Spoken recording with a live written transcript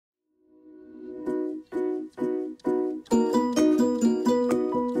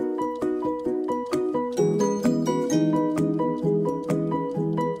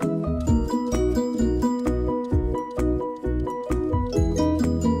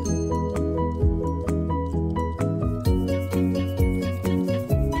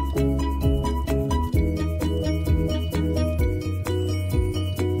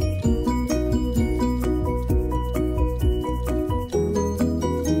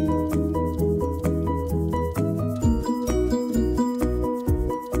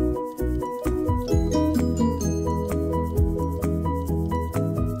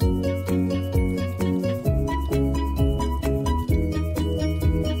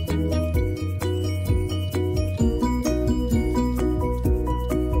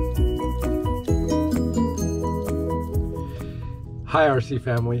Hi RC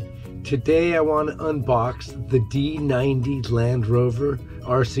family. Today I want to unbox the D90 LandRover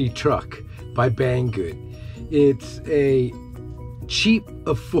RC truck by Banggood. It's a cheap,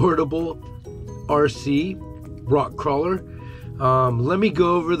 affordable RC rock crawler. Let me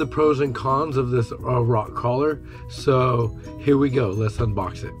go over the pros and cons of this rock crawler. So here we go, let's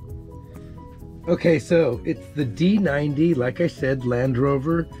unbox it. Okay, so it's the D90, like I said,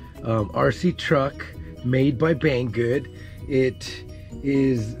 LandRover RC truck made by Banggood. It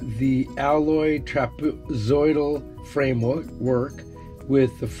is the alloy trapezoidal framework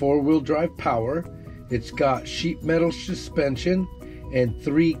with the four-wheel drive power. It's got sheet metal suspension and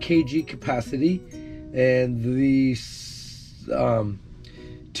 3 kg capacity, and the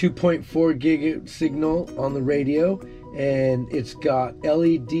 2.4 gig signal on the radio, and it's got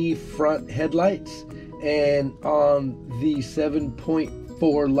LED front headlights, and on the 7.4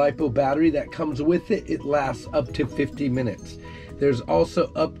 LiPo battery that comes with it, it lasts up to 50 minutes. There's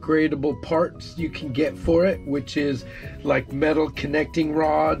also upgradable parts you can get for it, which is like metal connecting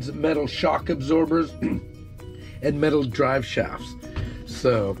rods, metal shock absorbers, and metal drive shafts.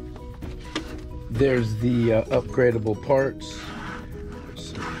 So there's the upgradable parts. Let's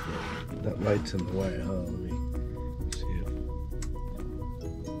see, that light's in the way, huh? Let me see it.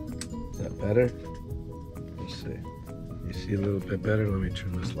 Is that better? Let's see. You see a little bit better? Let me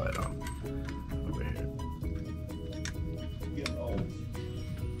turn this light off over here.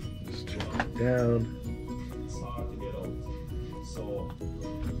 Just turn it down.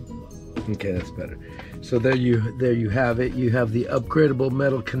 Okay, that's better. So there you have it. You have the upgradable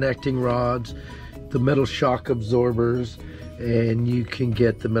metal connecting rods, the metal shock absorbers, and you can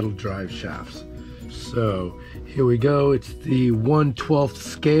get the metal drive shafts. So here we go. It's the 1/12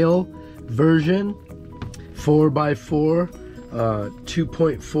 scale version, 4x4,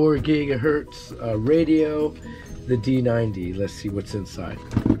 2.4 gigahertz radio, the D90. Let's see what's inside.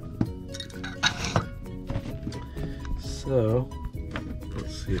 So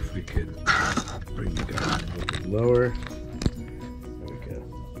let's see if we could bring the guy a little bit lower. There we go.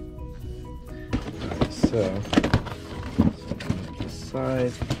 Alright, so this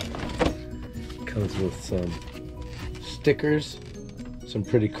side comes with some stickers. Some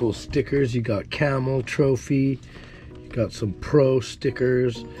pretty cool stickers. You got camel, trophy, you got some pro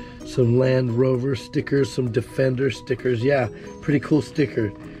stickers, some LandRover stickers, some Defender stickers. Yeah, pretty cool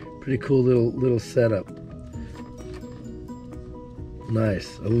sticker. Pretty cool little setup.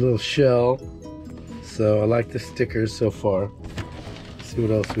 Nice, a little shell. So I like the stickers so far. Let's see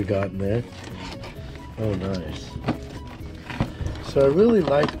what else we got in there. Oh, nice. So I really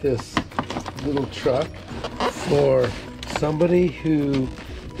like this little truck for somebody who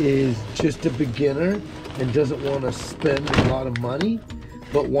is just a beginner and doesn't want to spend a lot of money,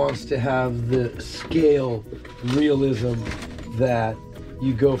 but wants to have the scale realism that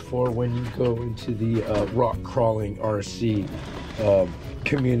you go for when you go into the rock crawling RC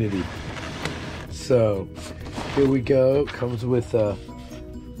community. So here we go. Comes with a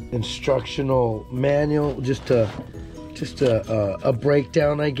instructional manual, just a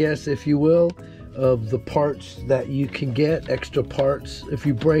breakdown, I guess, if you will, of the parts that you can get, extra parts if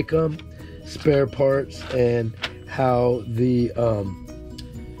you break them, spare parts, and how the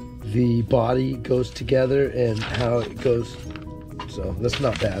body goes together and how it goes. So that's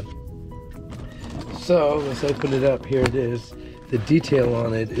not bad. So let's open it up. Here it is. The detail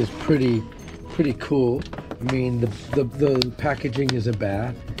on it is pretty cool. I mean, the packaging isn't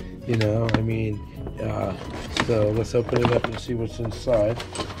bad, you know. I mean, so let's open it up and see what's inside.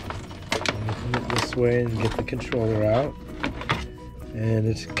 Open it this way and get the controller out. And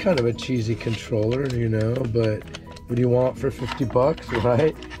it's kind of a cheesy controller, you know, but what do you want for 50 bucks,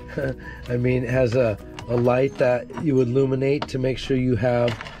 right? I mean, it has a light that you illuminate to make sure you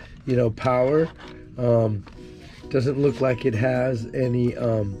have, you know, power. Doesn't look like it has any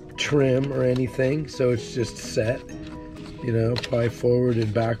trim or anything, so it's just set, you know, probably forward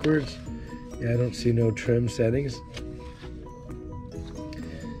and backwards. Yeah, I don't see no trim settings.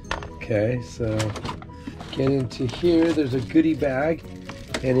 Okay, so get into here. There's a goodie bag,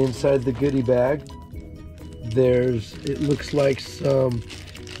 and inside the goodie bag there's, it looks like some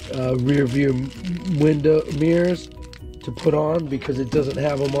rear view window mirrors to put on, because it doesn't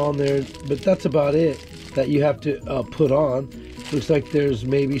have them on there, but that's about it that you have to put on. Looks like there's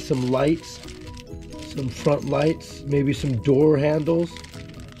maybe some lights, some front lights, maybe some door handles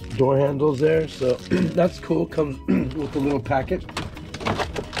there. So that's cool. Comes with a little packet.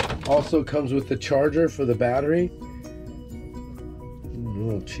 Also comes with the charger for the battery. A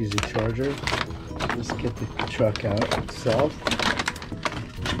little cheesy charger. Let's get the truck out itself.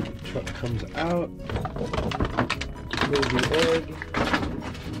 The truck comes out. baby egg.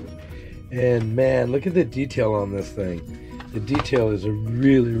 And man, look at the detail on this thing. The detail is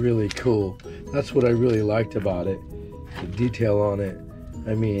really, really cool. That's what I really liked about it. The detail on it.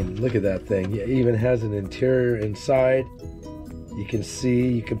 I mean, look at that thing. It even has an interior inside. You can see,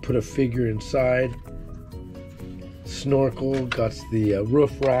 you can put a figure inside. Snorkel, got the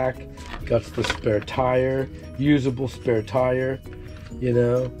roof rack, got the spare tire, usable spare tire, you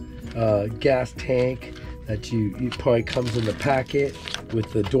know, gas tank that you probably comes in the packet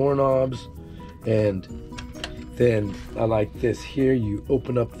with the doorknobs. And then I like this here, you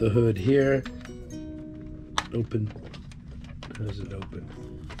open up the hood here, open, how does it open?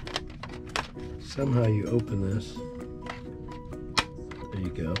 Somehow you open this, there you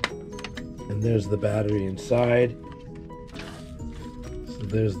go, and there's the battery inside. So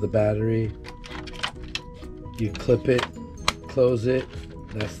there's the battery, you clip it, close it,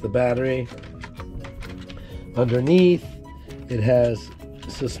 that's the battery. Underneath it has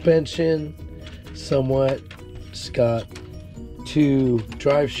suspension, somewhat. It's got 2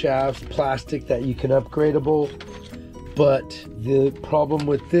 drive shafts, plastic that you can upgradable, but the problem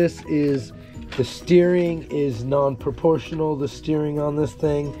with this is the steering is non-proportional, the steering on this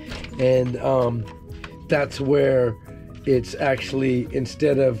thing, and that's where it's actually,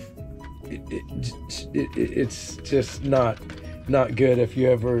 instead of it's just not good if you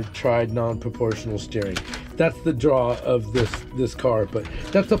ever tried non-proportional steering. That's the draw of this car. But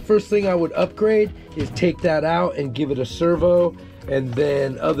that's the first thing I would upgrade, is take that out and give it a servo. And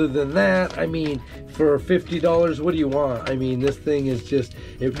then other than that, I mean, for $50, what do you want? I mean, this thing is just,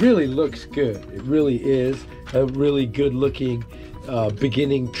 it really looks good. It really is a really good looking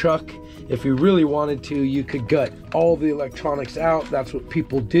beginning truck. If you really wanted to, you could gut all the electronics out. That's what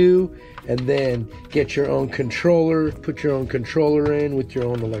people do. And then get your own controller, put your own controller in with your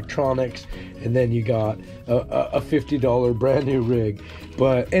own electronics, and then you got a $50 brand new rig.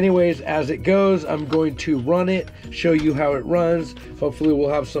 But anyways, as it goes, I'm going to run it, show you how it runs. Hopefully we'll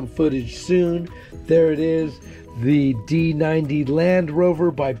have some footage soon. There it is. The D90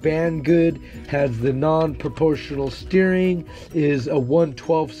 LandRover by Banggood has the non-proportional steering, is a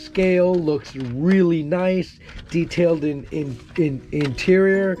 1/12 scale, looks really nice, detailed in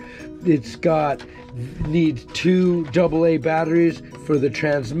interior. It's got, needs 2 AA batteries for the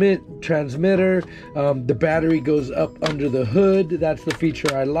transmitter. The battery goes up under the hood. That's the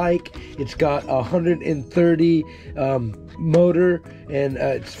feature I like. It's got a 130 motor, and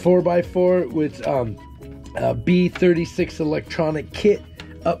it's 4x4 with B36 electronic kit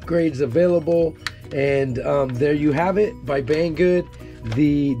upgrades available. And there you have it, by Banggood,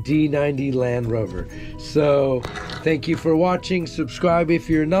 the D90 LandRover. So thank you for watching. Subscribe if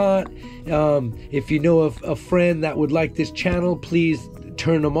you're not. If you know of a friend that would like this channel, please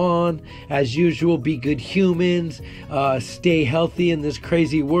turn them on. As usual, be good humans, stay healthy in this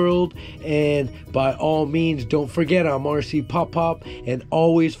crazy world, and by all means, don't forget I'm RC PopPop, and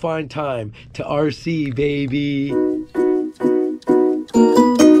always find time to RC, baby.